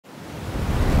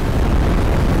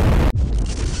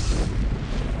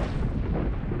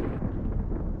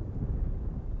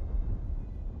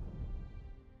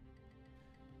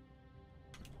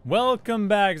Welcome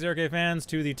back, 0K fans,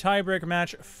 to the tiebreaker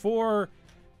match for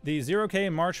the 0K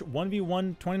March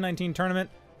 1v1 2019 tournament.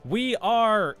 We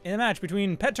are in a match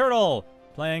between PetTurtle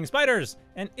playing spiders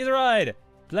and izirayd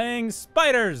playing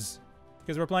spiders,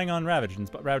 because we're playing on Ravaged, and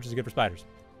Ravaged is good for spiders.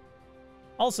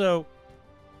 Also,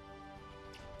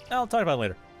 I'll talk about it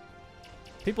later.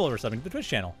 People are subbing to the Twitch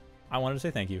channel. I wanted to say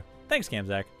thank you. Thanks,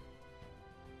 Camzak.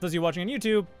 Those of you watching on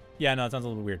YouTube, yeah, no, it sounds a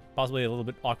little bit weird. Possibly a little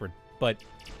bit awkward, but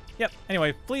yep.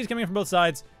 Anyway, fleas coming in from both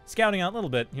sides, scouting out a little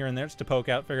bit here and there just to poke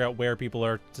out, figure out where people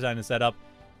are deciding to set up.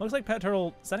 Looks like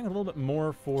PetTurtle setting a little bit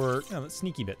more for, you know, the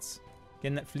sneaky bits.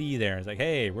 Getting that flea there. It's like,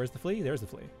 hey, where's the flea? There's the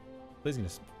flea. Flea's gonna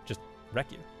just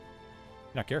wreck you.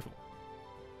 You're not careful.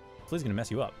 Flea's gonna mess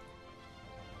you up.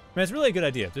 I mean, it's really a good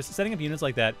idea, just setting up units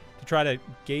like that to try to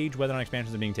gauge whether or not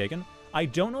expansions are being taken. I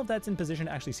don't know if that's in position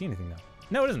to actually see anything, though.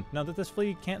 No, it isn't. No, that this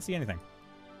flea can't see anything.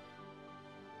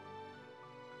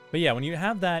 But yeah, when you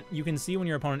have that, you can see when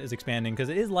your opponent is expanding, because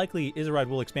it is likely izirayd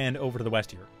will expand over to the west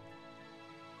here.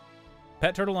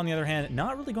 PetTurtle, on the other hand,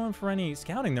 not really going for any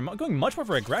scouting. They're going much more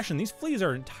for aggression. These fleas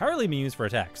are entirely being used for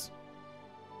attacks.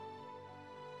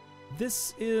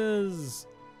 This is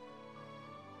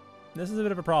a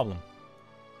bit of a problem.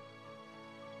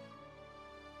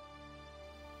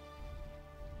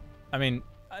 I mean,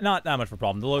 not that much of a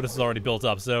problem. The Lotus is already built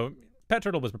up, so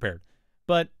PetTurtle was prepared.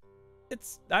 But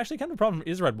it's actually kind of a problem for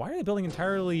izirayd. Why are they building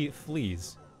entirely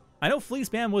fleas? I know flea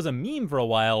spam was a meme for a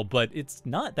while, but it's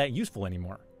not that useful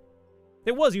anymore.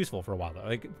 It was useful for a while, though.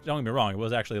 Like, don't get me wrong, it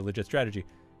was actually a legit strategy.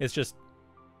 It's just,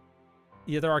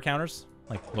 yeah, there are counters,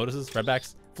 like Lotuses,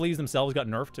 Redbacks. Fleas themselves got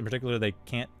nerfed. In particular, they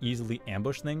can't easily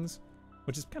ambush things,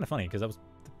 which is kind of funny, because that was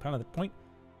kind of the point.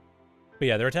 But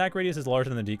yeah, their attack radius is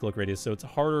larger than the decloak radius, so it's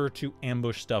harder to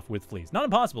ambush stuff with fleas. Not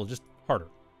impossible, just harder.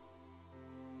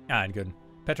 Ah, and good.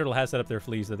 PetTurtle has set up their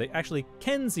fleas so they actually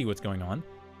can see what's going on.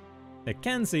 They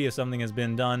can see if something has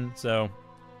been done, so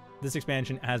this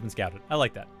expansion has been scouted. I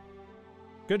like that.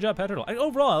 Good job, PetTurtle.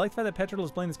 Overall, I like the fact that PetTurtle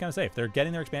is playing this kind of safe. They're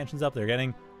getting their expansions up. They're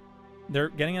getting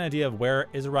an idea of where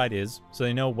izirayd is, so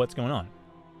they know what's going on.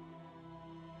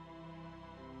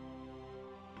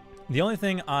 The only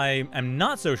thing I am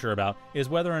not so sure about is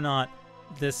whether or not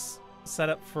this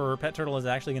setup for PetTurtle is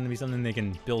actually going to be something they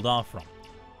can build off from.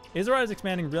 izirayd is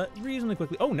expanding reasonably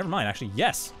quickly. Oh, never mind. Actually,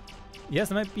 yes. Yes,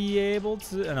 they might be able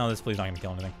to... Oh, no, this flea's not going to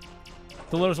kill anything.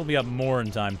 The Lotus will be up more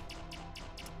in time.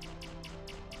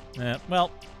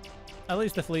 Well, at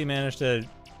least the flea managed to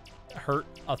hurt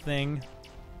a thing,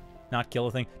 not kill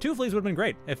a thing. 2 fleas would have been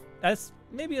great. If that's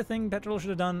maybe a thing PetTurtle should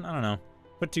have done, I don't know.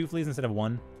 Put 2 fleas instead of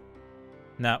 1.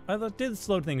 No, it did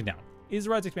slow things down.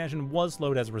 izirayd's expansion was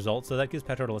slowed as a result, so that gives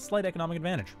PetTurtle a slight economic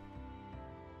advantage.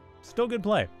 Still good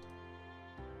play.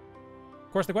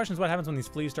 Of course, the question is what happens when these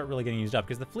fleas start really getting used up,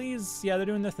 because the fleas, yeah, they're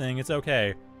doing their thing, it's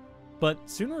okay. But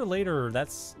sooner or later,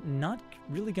 that's not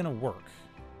really going to work.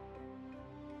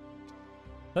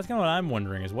 That's kind of what I'm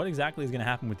wondering, is what exactly is going to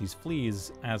happen with these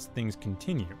fleas as things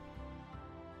continue.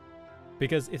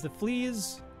 Because if the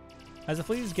fleas, as the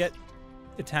fleas get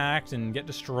attacked and get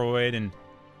destroyed and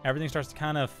everything starts to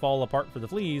kind of fall apart for the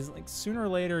fleas, like sooner or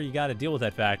later you got to deal with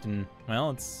that fact, and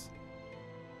well,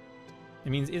 it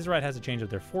means izirayd has to change up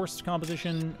their force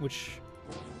composition, which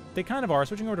they kind of are,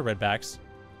 switching over to redbacks.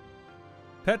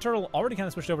 PetTurtle already kind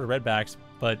of switched over to redbacks,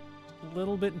 but a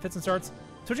little bit in fits and starts.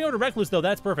 Switching over to Recluse, though,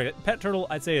 that's perfect. PetTurtle,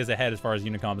 I'd say, is ahead as far as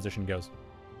unit composition goes.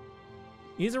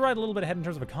 izirayd a little bit ahead in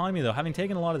terms of economy, though, having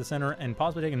taken a lot of the center and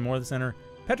possibly taken more of the center.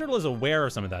 PetTurtle is aware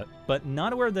of some of that, but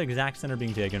not aware of the exact center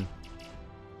being taken.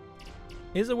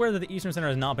 Is aware that the eastern center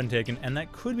has not been taken, and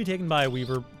that could be taken by a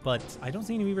Weaver, but I don't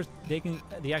see any Weavers taking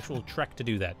the actual trek to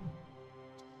do that.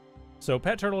 So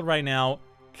PetTurtle right now,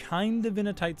 kind of in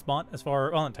a tight spot as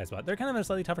far... Well, not tight spot. They're kind of in a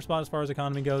slightly tougher spot as far as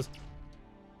economy goes.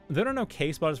 They're in an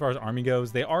okay spot as far as army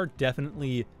goes. They are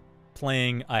definitely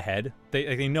playing ahead.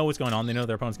 They know what's going on. They know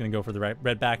their opponent's going to go for the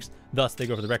redbacks. Thus, they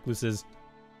go for the recluses.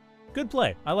 Good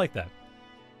play. I like that.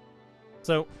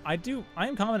 So, I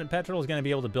am confident PetTurtle is going to be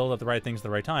able to build up the right things at the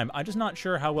right time. I'm just not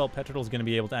sure how well PetTurtle is going to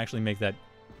be able to actually make that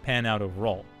pan out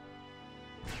overall.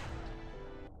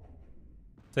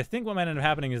 So I think what might end up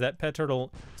happening is that PetTurtle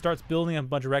starts building up a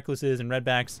bunch of recluses and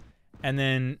redbacks, and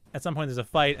then at some point there's a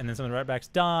fight, and then some of the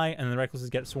redbacks die, and then the recluses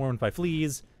get swarmed by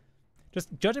fleas. Just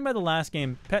judging by the last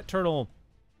game, PetTurtle,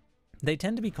 they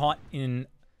tend to be caught in...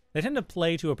 They tend to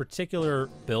play to a particular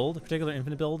build, a particular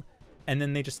infinite build, and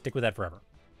then they just stick with that forever.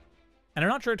 And I'm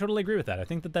not sure I totally agree with that. I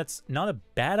think that that's not a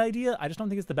bad idea. I just don't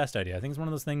think it's the best idea. I think it's one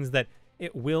of those things that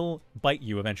it will bite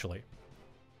you eventually.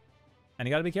 And you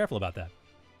got to be careful about that.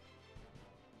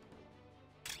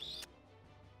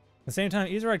 At the same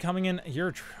time, izirayd coming in, are they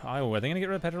going to get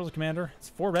rid of PetTurtle's commander? It's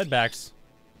 4 redbacks.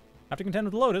 Have to contend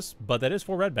with the Lotus, but that is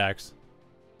 4 redbacks.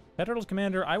 PetTurtle's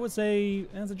commander, I would say,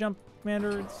 as a jump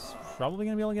commander, it's probably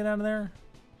going to be able to get out of there.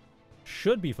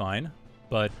 Should be fine,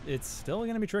 but it's still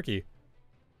going to be tricky. At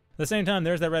the same time,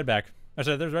 there's that redback. Oh,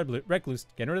 sorry, there's Recluse,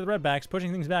 getting rid of the redbacks,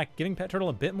 pushing things back, giving PetTurtle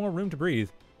a bit more room to breathe.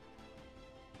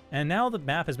 And now the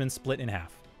map has been split in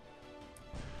half.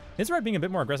 izirayd being a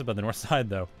bit more aggressive about the north side,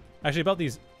 though. Actually, about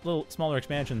these little smaller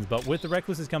expansions, but with the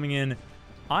Recluses coming in,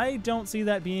 I don't see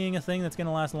that being a thing that's going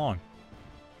to last long.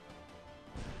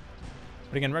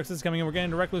 But again, Rex is coming in. We're getting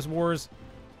into Reckless Wars.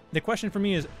 The question for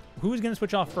me is, who's going to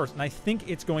switch off first? And I think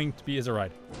it's going to be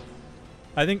izirayd.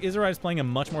 I think izirayd is playing a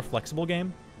much more flexible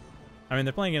game. I mean,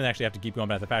 they're playing a game they actually have to keep going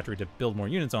back to the factory to build more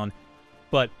units on.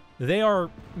 But they are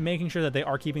making sure that they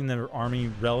are keeping their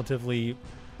army relatively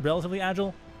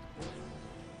agile.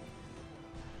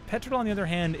 PetTurtle, on the other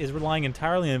hand, is relying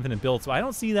entirely on infinite build, so I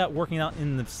don't see that working out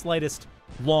in the slightest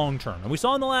long term. And we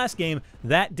saw in the last game,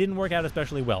 that didn't work out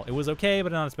especially well. It was okay,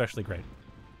 but not especially great.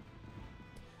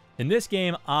 In this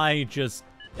game, I just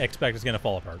expect it's going to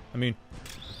fall apart. I mean,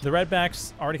 the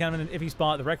redbacks already kind of in an iffy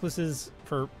spot. The Recluses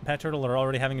for PetTurtle are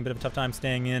already having a bit of a tough time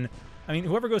staying in. I mean,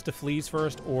 whoever goes to Fleas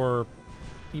first, or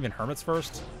even Hermits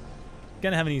first,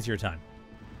 going to have an easier time.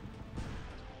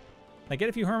 Like, get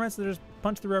a few Hermits that just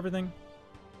punch through everything.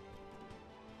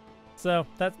 So,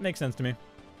 that makes sense to me.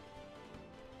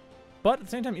 But at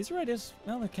the same time, izirayd is,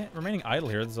 well, they can't remaining idle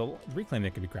here. There's a reclaim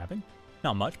they could be grabbing.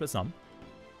 Not much, but some.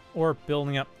 Or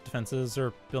building up defenses,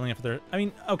 or building up their... I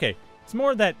mean, okay. It's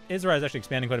more that izirayd is actually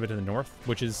expanding quite a bit to the north,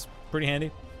 which is pretty handy.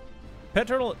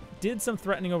 PetTurtle did some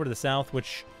threatening over to the south,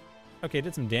 which, okay,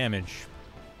 did some damage.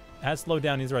 Has slowed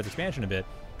down izirayd's expansion a bit,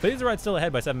 but izirayd's still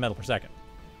ahead by 7 metal per second.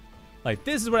 Like,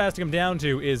 this is what it has to come down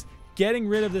to, is getting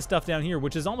rid of this stuff down here,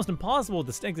 which is almost impossible.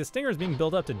 The stinger is being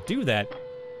built up to do that.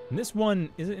 And this one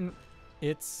isn't...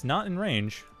 It's not in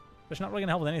range. It's not really going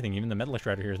to help with anything. Even the metal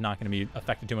extractor here is not going to be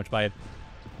affected too much by it.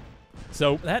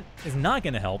 So that is not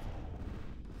going to help.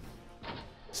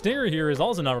 Stinger here is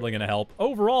also not really going to help.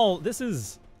 Overall, this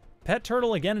is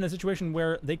PetTurtle again in a situation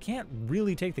where they can't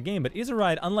really take the game. But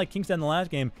izirayd, unlike Kingston in the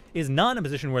last game, is not in a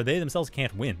position where they themselves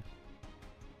can't win.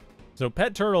 So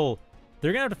PetTurtle,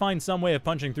 they're going to have to find some way of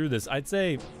punching through this. I'd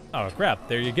say, oh crap,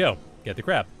 there you go. Get the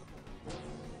crap.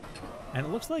 And it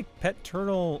looks like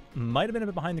PetTurtle might have been a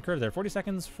bit behind the curve there. 40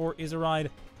 seconds for izirayd.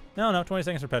 No, 20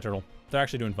 seconds for PetTurtle. They're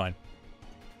actually doing fine.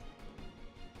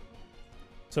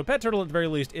 So PetTurtle, at the very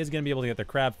least, is going to be able to get their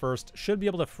crab first. Should be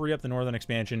able to free up the northern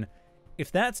expansion.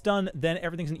 If that's done, then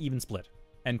everything's an even split.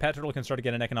 And PetTurtle can start to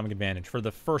get an economic advantage for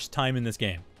the first time in this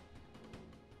game.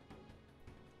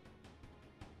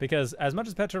 Because as much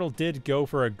as PetTurtle did go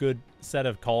for a good set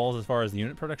of calls as far as the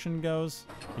unit production goes,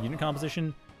 the unit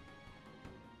composition,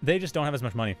 they just don't have as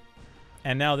much money.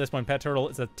 And now at this point, PetTurtle,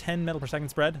 it's a 10 metal per second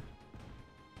spread.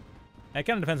 It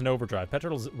kind of depends on overdrive.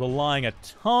 PetTurtle's relying a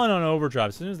ton on overdrive.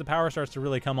 As soon as the power starts to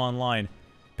really come online,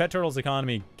 PetTurtle's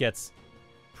economy gets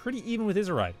pretty even with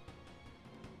izirayd.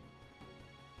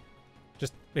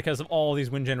 Just because of all these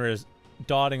wind generators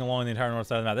dotting along the entire north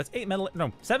side of the map. That's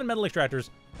 7 metal extractors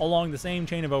along the same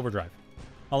chain of overdrive.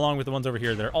 Along with the ones over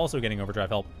here that are also getting overdrive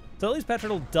help. So at least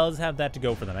PetTurtle does have that to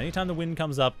go for them. Anytime the wind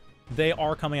comes up, they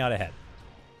are coming out ahead.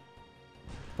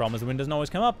 Problem is the wind doesn't always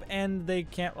come up, and they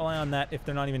can't rely on that if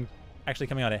they're not even actually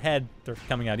coming out ahead. They're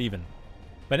coming out even.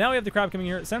 But now we have the crab coming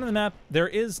here. At the center of the map, there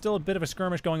is still a bit of a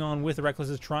skirmish going on with the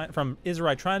Recluses from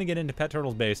izirayd trying to get into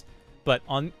PetTurtle's base. But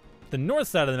on the north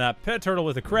side of the map, PetTurtle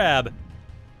with the crab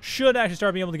should actually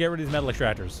start being able to get rid of these metal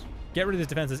extractors. Get rid of these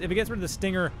defenses. If it gets rid of the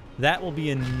stinger, that will be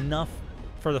enough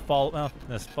for the follow... Well,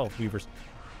 that's follow-up weavers.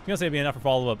 I'm going to say it'd be enough for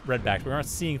follow-up redbacks. We aren't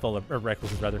seeing follow-up... Or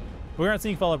Recluses, rather. We aren't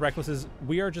seeing follow-up Recluses.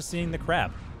 We are just seeing the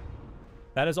crab.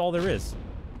 That is all there is.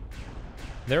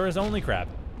 There is only crab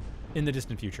in the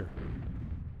distant future.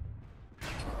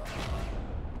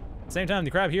 At the same time,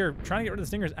 the crab here, trying to get rid of the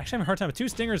stingers. Actually, I'm having a hard time with 2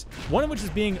 stingers, one of which is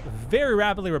being very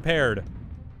rapidly repaired.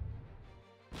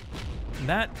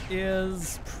 That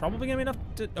is probably going to be enough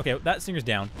to... Okay, that stinger's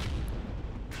down.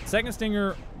 Second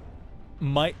stinger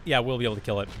might... Yeah, we'll be able to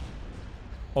kill it.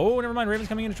 Oh, never mind. Raven's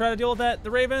coming in to try to deal with that. The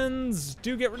Ravens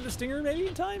do get rid of the stinger maybe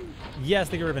in time? Yes,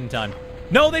 they get rid of it in time.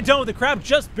 No, they don't. The crab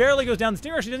just barely goes down. The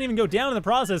stinger actually didn't even go down in the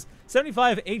process.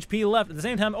 75 HP left. At the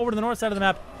same time, over to the north side of the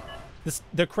map,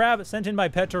 the crab sent in by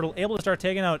PetTurtle, able to start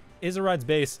taking out izirayd's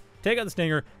base, take out the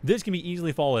stinger. This can be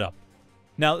easily followed up.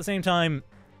 Now, at the same time,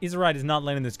 izirayd is not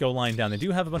letting this go lying down. They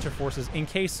do have a bunch of forces in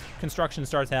case construction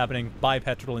starts happening by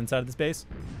PetTurtle inside of this base.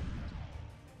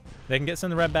 They can get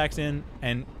some of the redbacks in,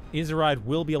 and izirayd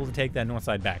will be able to take that north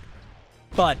side back.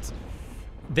 But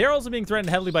they're also being threatened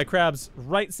heavily by crabs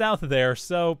right south of there,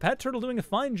 so PetTurtle doing a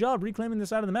fine job reclaiming this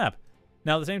side of the map.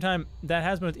 Now, at the same time, that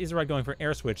has been with izirayd going for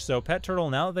air switch, so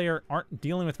PetTurtle, now that they aren't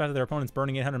dealing with the fact that their opponent's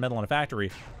burning 800 metal on a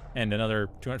factory and another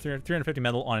 350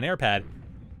 metal on an air pad,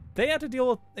 they have to deal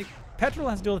with... Like, PetTurtle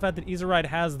has to deal with the fact that izirayd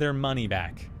has their money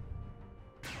back.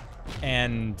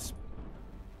 And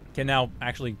can now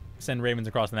actually send ravens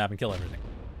across the map and kill everything.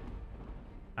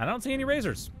 I don't see any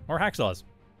razors or hacksaws.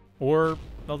 Or,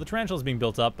 well, the tarantula's being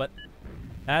built up, but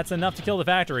that's enough to kill the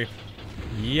factory.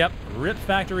 Yep, rip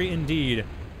factory indeed.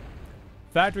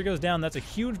 Factory goes down. That's a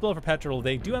huge blow for PetTurtle.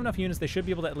 They do have enough units. They should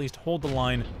be able to at least hold the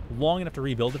line long enough to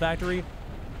rebuild the factory.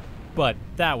 But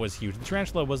that was huge. The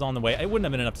tarantula was on the way. It wouldn't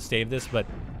have been enough to save this, but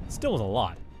it still was a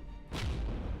lot.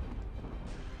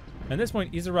 At this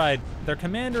point, izirayd, their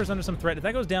commander is under some threat. If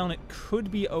that goes down, it could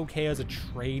be okay as a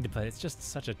trade, but it's just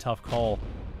such a tough call.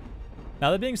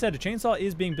 Now, that being said, a chainsaw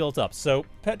is being built up, so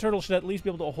PetTurtle should at least be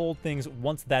able to hold things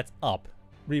once that's up.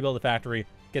 Rebuild the factory,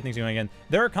 get things going again.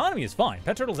 Their economy is fine.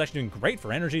 PetTurtle is actually doing great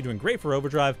for energy, doing great for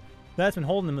overdrive. That's been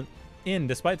holding them in,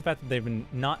 despite the fact that they've been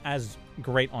not as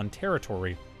great on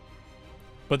territory.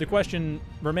 But the question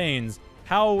remains,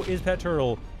 how is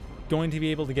PetTurtle going to be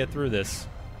able to get through this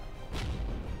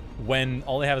when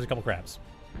all they have is a couple crabs?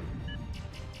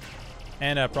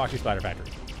 And a proxy spider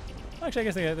factory. Actually, I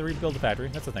guess they have to rebuild the factory.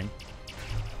 That's the thing.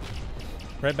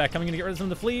 Redback coming in to get rid of some of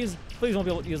the fleas. Fleas won't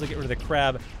be able to easily get rid of the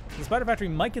crab. The spider factory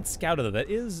might get scouted, though. That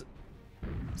is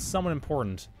somewhat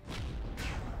important.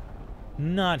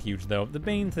 Not huge, though. The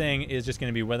main thing is just going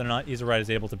to be whether or not izirayd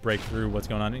is able to break through what's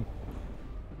going on.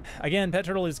 Again,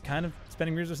 PetTurtle is kind of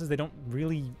spending resources they don't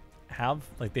really have.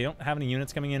 Like, they don't have any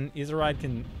units coming in. izirayd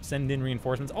can send in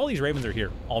reinforcements. All these ravens are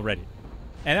here already.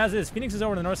 And as is, Phoenix is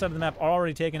over on the north side of the map,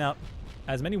 already taking out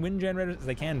as many wind generators as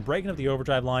they can, breaking up the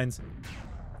overdrive lines.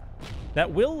 That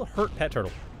will hurt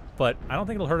PetTurtle, but I don't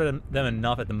think it'll hurt them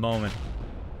enough at the moment.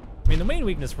 I mean, the main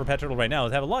weakness for PetTurtle right now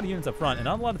is they have a lot of units up front and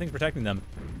not a lot of things protecting them.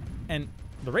 And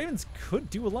the ravens could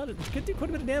do quite a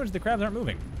bit of damage if the crabs aren't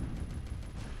moving.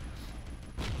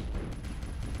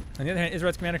 On the other hand,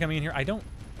 izirayd's commander coming in here, I don't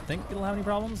think it'll have any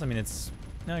problems. I mean, it's...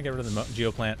 Now get rid of the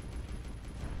geoplant.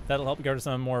 That'll help get rid of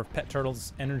some more of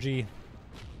PetTurtle's energy.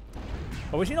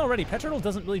 But we've seen already, PetTurtle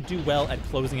doesn't really do well at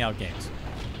closing out games.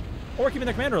 Or keeping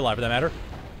their commander alive, for that matter.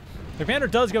 The commander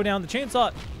does go down. The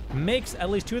chainsaw makes at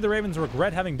least two of the ravens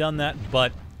regret having done that,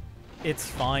 but it's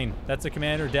fine. That's a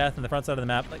commander death on the front side of the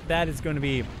map. Like, that is going to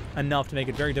be enough to make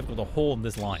it very difficult to hold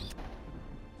this line.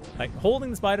 Like,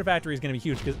 holding the spider factory is going to be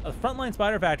huge, because a frontline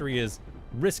spider factory is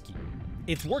risky.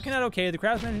 It's working out okay. The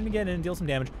crowd's managing to get in and deal some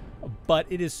damage, but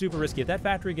it is super risky. If that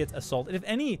factory gets assaulted, if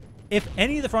any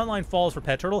of the front line falls for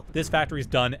PetTurtle, this factory's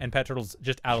done, and PetTurtle's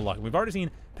just out of luck. We've already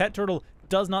seen PetTurtle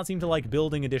does not seem to like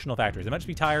building additional factories. They might just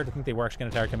be tired. I think they were actually kind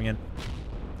of tired coming in.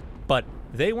 But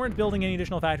they weren't building any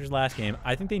additional factories last game.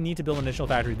 I think they need to build an additional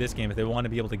factory this game if they want to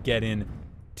be able to get in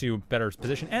to better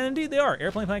position. And indeed they are.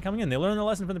 Airplane plant coming in. They learned their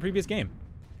lesson from the previous game.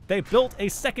 They built a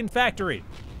second factory.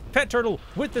 PetTurtle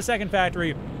with the second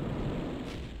factory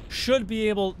should be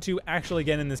able to actually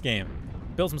get in this game.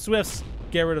 Build some swifts,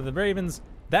 get rid of the ravens.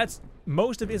 That's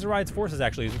most of izirayd's forces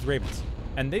actually is with ravens.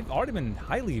 And they've already been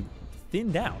highly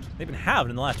thinned out. They've been halved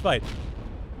in the last fight.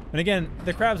 And again,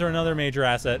 the crabs are another major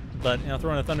asset, but you know,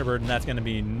 throw in a Thunderbird and that's going to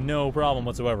be no problem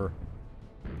whatsoever.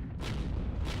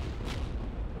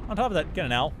 On top of that, get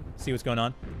an owl, see what's going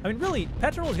on. I mean, really,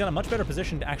 PetTurtle's got a much better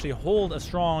position to actually hold a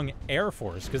strong air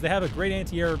force, because they have a great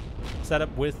anti-air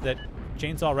setup with that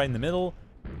chainsaw right in the middle.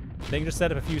 They can just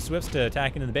set up a few swifts to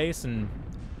attack into the base and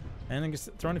then just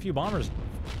throw in a few bombers.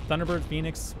 Thunderbird,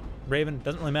 Phoenix, Raven,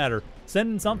 doesn't really matter.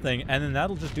 Send in something, and then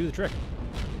that'll just do the trick.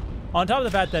 On top of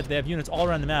the fact that they have units all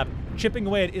around the map, chipping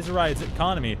away at izirayd's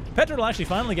economy, PetTurtle actually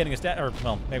finally getting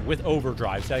a with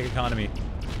overdrive, static economy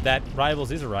that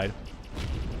rivals izirayd.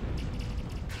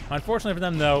 Unfortunately for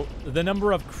them, though, the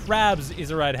number of crabs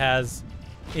izirayd has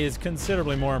is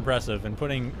considerably more impressive and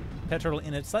putting PetTurtle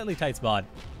in a slightly tight spot.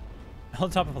 On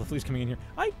top of all the fleas coming in here,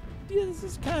 this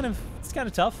is kind of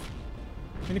tough.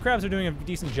 I mean, the crabs are doing a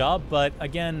decent job, but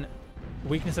again,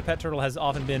 weakness of PetTurtle has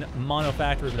often been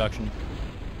mono-factory production.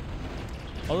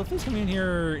 Although fleas coming in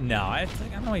here, no, I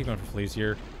don't know why you're going for fleas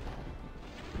here.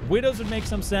 Widows would make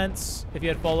some sense if you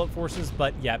had follow-up forces,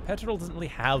 but yeah, PetTurtle doesn't really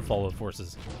have follow-up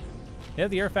forces. They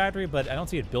have the air factory, but I don't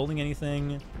see it building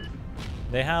anything.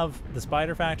 They have the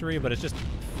spider factory, but it's just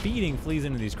feeding fleas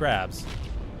into these crabs.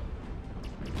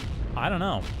 I don't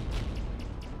know.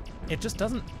 It just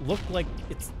doesn't look like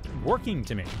it's working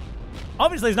to me.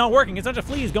 Obviously it's not working. It's a bunch of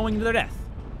fleas going to their death.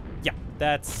 Yeah,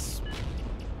 that's...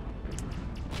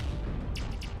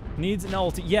 Needs an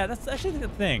ulti. Yeah, that's actually the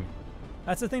thing.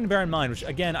 That's the thing to bear in mind, which,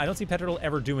 again, I don't see PetTurtle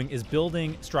ever doing, is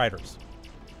building Striders.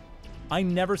 I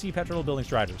never see PetTurtle building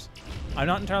Striders. I'm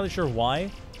not entirely sure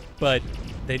why, but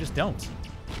they just don't.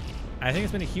 I think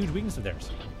it's been a huge weakness of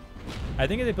theirs. I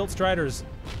think if they built Striders,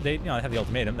 they have the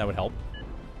ultimatum, that would help.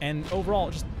 And overall,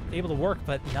 just able to work,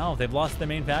 but no, they've lost their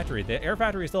main factory. The air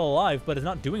factory is still alive, but it's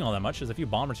not doing all that much. There's a few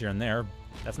bombers here and there.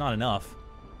 That's not enough.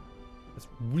 That's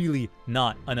really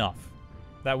not enough.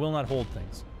 That will not hold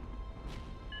things.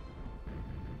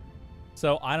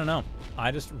 So, I don't know.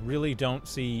 I just really don't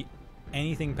see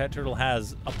anything PetTurtle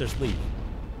has up their sleeve.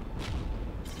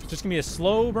 It's just gonna be a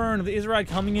slow burn of the izirayd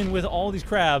coming in with all these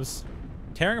crabs,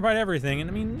 tearing apart everything. And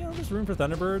I mean, there's room for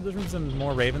Thunderbird, there's room for some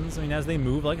more Ravens. I mean, as they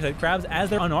move, like I said, crabs, as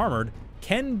they're unarmored,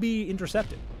 can be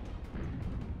intercepted.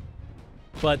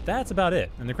 But that's about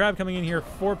it. And the crab coming in here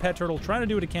for PetTurtle, trying to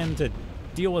do what it can to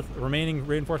deal with remaining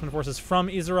reinforcement forces from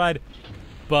izirayd.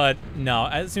 But no,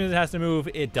 as soon as it has to move,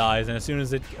 it dies. And as soon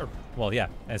as it, well, yeah,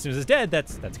 as soon as it's dead,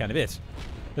 that's kind of it.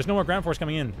 There's no more ground force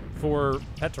coming in for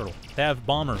PetTurtle. They have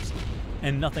bombers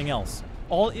and nothing else.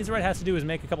 All izirayd has to do is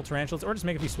make a couple tarantulas or just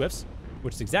make a few swifts,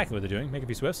 which is exactly what they're doing. Make a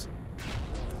few swifts.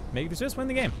 Make a few swifts, win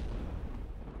the game.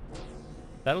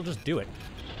 That'll just do it.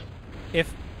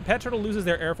 If PetTurtle loses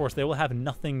their air force, they will have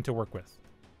nothing to work with.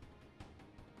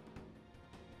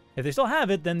 If they still have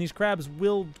it, then these crabs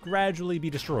will gradually be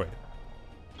destroyed.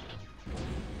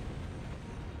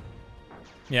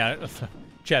 Yeah,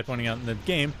 chat pointing out in the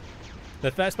game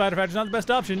that Fast Spider Factor is not the best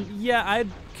option. Yeah, I'd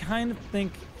kind of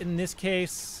think in this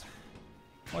case,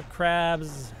 what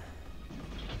crabs,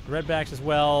 redbacks as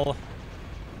well.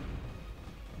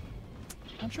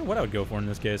 Not sure what I would go for in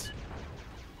this case.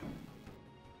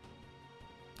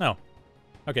 Oh,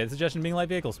 okay. The suggestion being light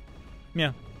vehicles.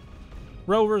 Yeah,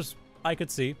 rovers I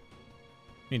could see. I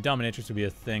mean, dominatrix would be a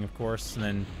thing, of course, and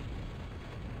then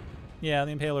yeah,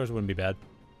 the impalers wouldn't be bad.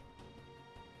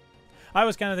 I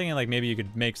was kind of thinking like maybe you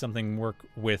could make something work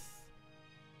with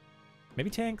maybe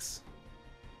tanks.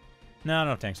 No, I don't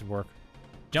know if tanks would work.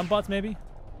 Jump bots maybe.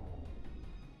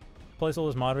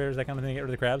 Placeholders, moderators, that kind of thing. Get rid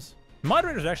of the crabs.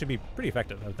 Moderators would actually be pretty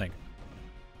effective, I would think.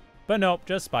 But nope,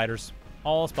 just spiders.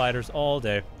 All spiders, all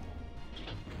day.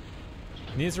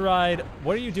 izirayd,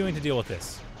 what are you doing to deal with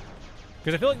this?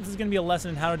 Because I feel like this is going to be a lesson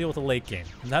in how to deal with a late game.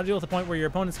 And how to deal with the point where your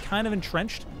opponent's kind of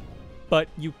entrenched, but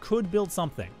you could build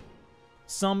something.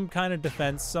 Some kind of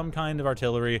defense, some kind of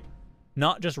artillery.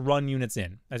 Not just run units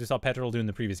in, as we saw PetTurtle do in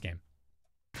the previous game.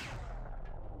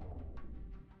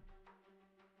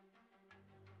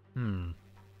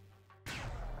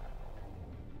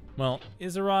 Well,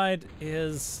 izirayd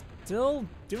is still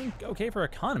doing okay for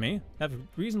economy. Have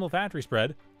reasonable factory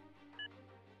spread.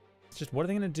 It's just, what are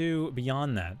they going to do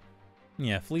beyond that?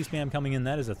 Yeah, flea spam coming in,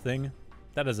 that is a thing.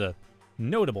 That is a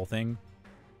notable thing.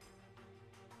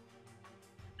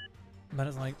 But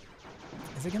it's like,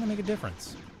 is it going to make a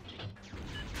difference?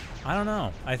 I don't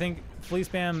know. I think flea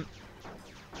spam,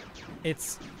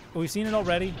 we've seen it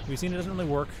already. We've seen it doesn't really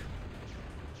work.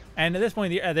 And at this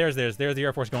point, there's the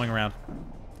Air Force going around,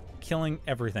 killing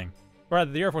everything. Or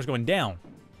rather, the Air Force going down.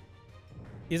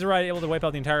 izirayd able to wipe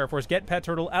out the entire Air Force, get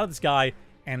PetTurtle out of the sky,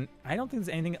 and I don't think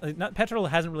there's anything... PetTurtle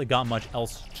hasn't really got much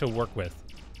else to work with.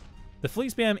 The flea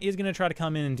spam is going to try to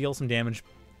come in and deal some damage.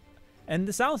 And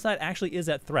the south side actually is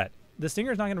at threat. The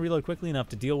Stinger's not going to reload quickly enough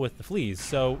to deal with the fleas,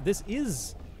 so this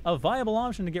is a viable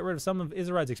option to get rid of some of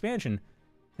izirayd's expansion.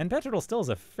 And PetTurtle still has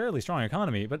a fairly strong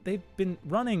economy, but they've been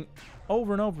running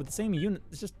over and over with the same unit.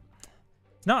 It's just...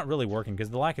 it's not really working because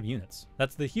of the lack of units.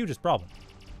 That's the hugest problem.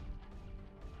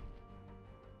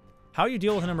 How you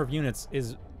deal with a number of units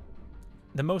is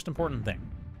the most important thing.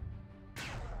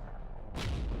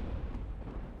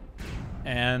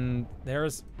 And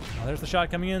there's the shot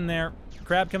coming in there.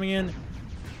 Crab coming in.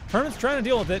 Hermit's trying to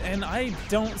deal with it, and I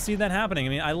don't see that happening. I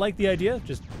mean, I like the idea.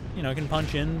 Just, you can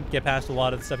punch in, get past a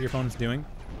lot of the stuff your opponent's doing.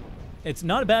 It's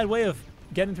not a bad way of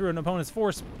getting through an opponent's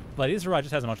force, but izirayd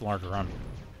just has a much larger army.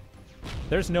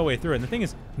 There's no way through it. And the thing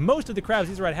is, most of the crabs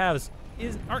izirayd has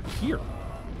aren't here.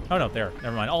 Oh no, there.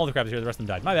 Never mind. All the crabs are here. The rest of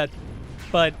them died. My bad.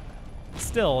 But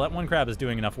still, that one crab is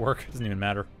doing enough work. It doesn't even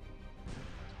matter.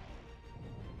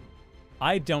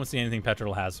 I don't see anything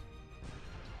PetTurtle has.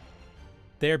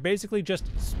 They're basically just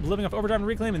living off overdrive and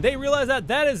reclaim, and they realize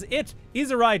that is it.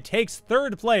 izirayd takes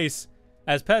third place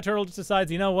as PetTurtle just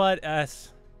decides, you know what?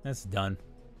 That's done.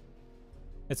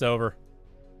 It's over.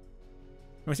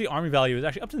 And we see army value is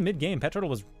actually up to the mid-game. PetTurtle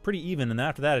was pretty even, and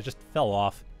after that, it just fell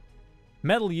off.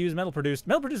 Metal used, metal produced.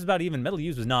 Metal produced was about even. Metal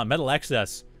used was not. Metal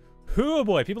excess. Oh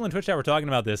boy, people in Twitch chat were talking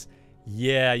about this.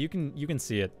 Yeah, you can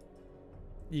see it.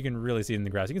 You can really see it in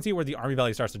the graphs. You can see where the army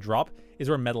value starts to drop is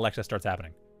where metal excess starts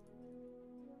happening.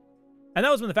 And that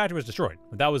was when the factory was destroyed.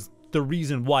 That was the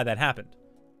reason why that happened.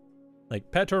 Like,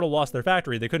 PetTurtle lost their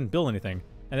factory. They couldn't build anything.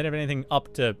 And they didn't have anything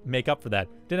up to make up for that.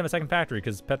 Didn't have a second factory,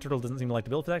 because PetTurtle doesn't seem to like to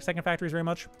build for that second factories very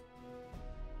much.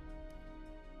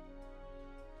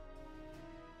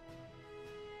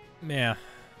 Yeah.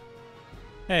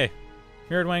 Hey,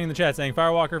 heard Wang in the chat saying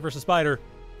Firewalker versus Spider.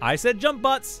 I said jump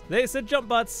butts. They said jump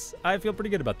butts. I feel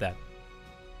pretty good about that.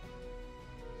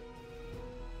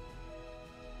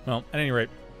 Well, at any rate,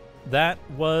 that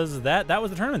was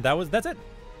the tournament. That's it.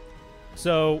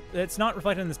 So it's not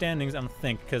reflected in the standings, I don't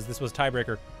think, because this was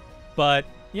tiebreaker. But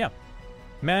yeah,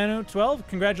 Manu12,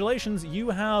 congratulations. You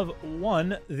have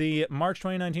won the March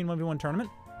 2019 1v1 tournament.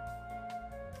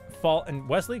 Fall and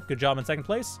Wesley, good job in second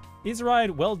place.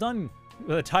 izirayd, well done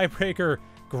with a tiebreaker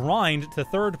grind to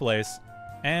third place.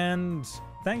 And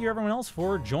thank you everyone else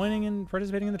for joining and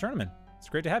participating in the tournament. It's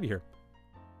great to have you here.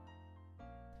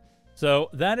 So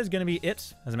that is going to be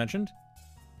it, as I mentioned.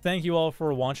 Thank you all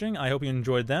for watching. I hope you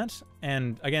enjoyed that.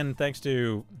 And again, thanks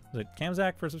to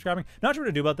Kamzak for subscribing. Not sure what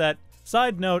to do about that.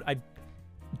 Side note, I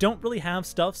don't really have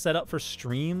stuff set up for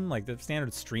stream, like the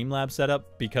standard Streamlabs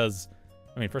setup, because,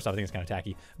 I mean, first off, I think it's kind of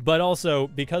tacky. But also,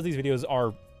 because these videos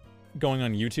are going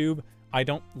on YouTube, I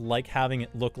don't like having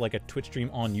it look like a Twitch stream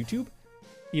on YouTube,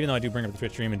 even though I do bring up the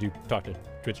Twitch stream and do talk to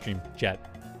Twitch stream chat.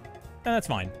 And that's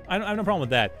fine. I have no problem with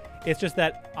that. It's just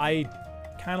that I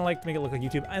kind of like to make it look like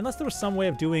YouTube, unless there was some way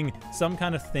of doing some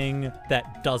kind of thing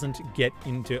that doesn't get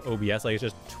into OBS, like it's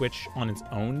just Twitch on its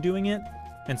own doing it,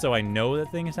 and so I know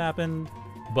that thing has happened,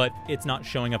 but it's not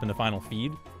showing up in the final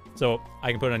feed. So I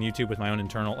can put it on YouTube with my own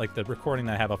internal, like the recording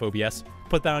that I have off OBS,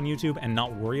 put that on YouTube and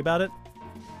not worry about it.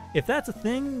 If that's a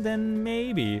thing, then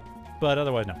maybe, but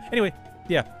otherwise no. Anyway,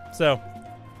 yeah, so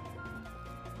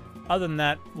other than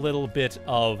that little bit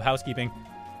of housekeeping,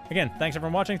 again, thanks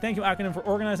everyone for watching. Thank you, Akinen, for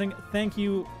organizing. Thank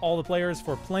you, all the players,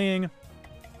 for playing.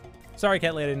 Sorry,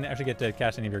 Catley, I didn't actually get to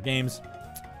cast any of your games.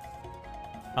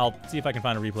 I'll see if I can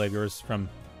find a replay of yours from,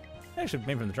 actually,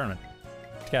 maybe from the tournament.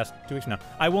 To cast 2 weeks from now.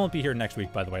 I won't be here next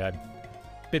week, by the way. I'm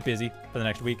a bit busy for the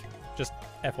next week. Just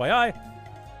FYI.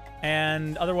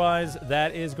 And otherwise,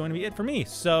 that is going to be it for me.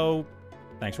 So,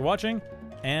 thanks for watching,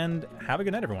 and have a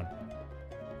good night, everyone.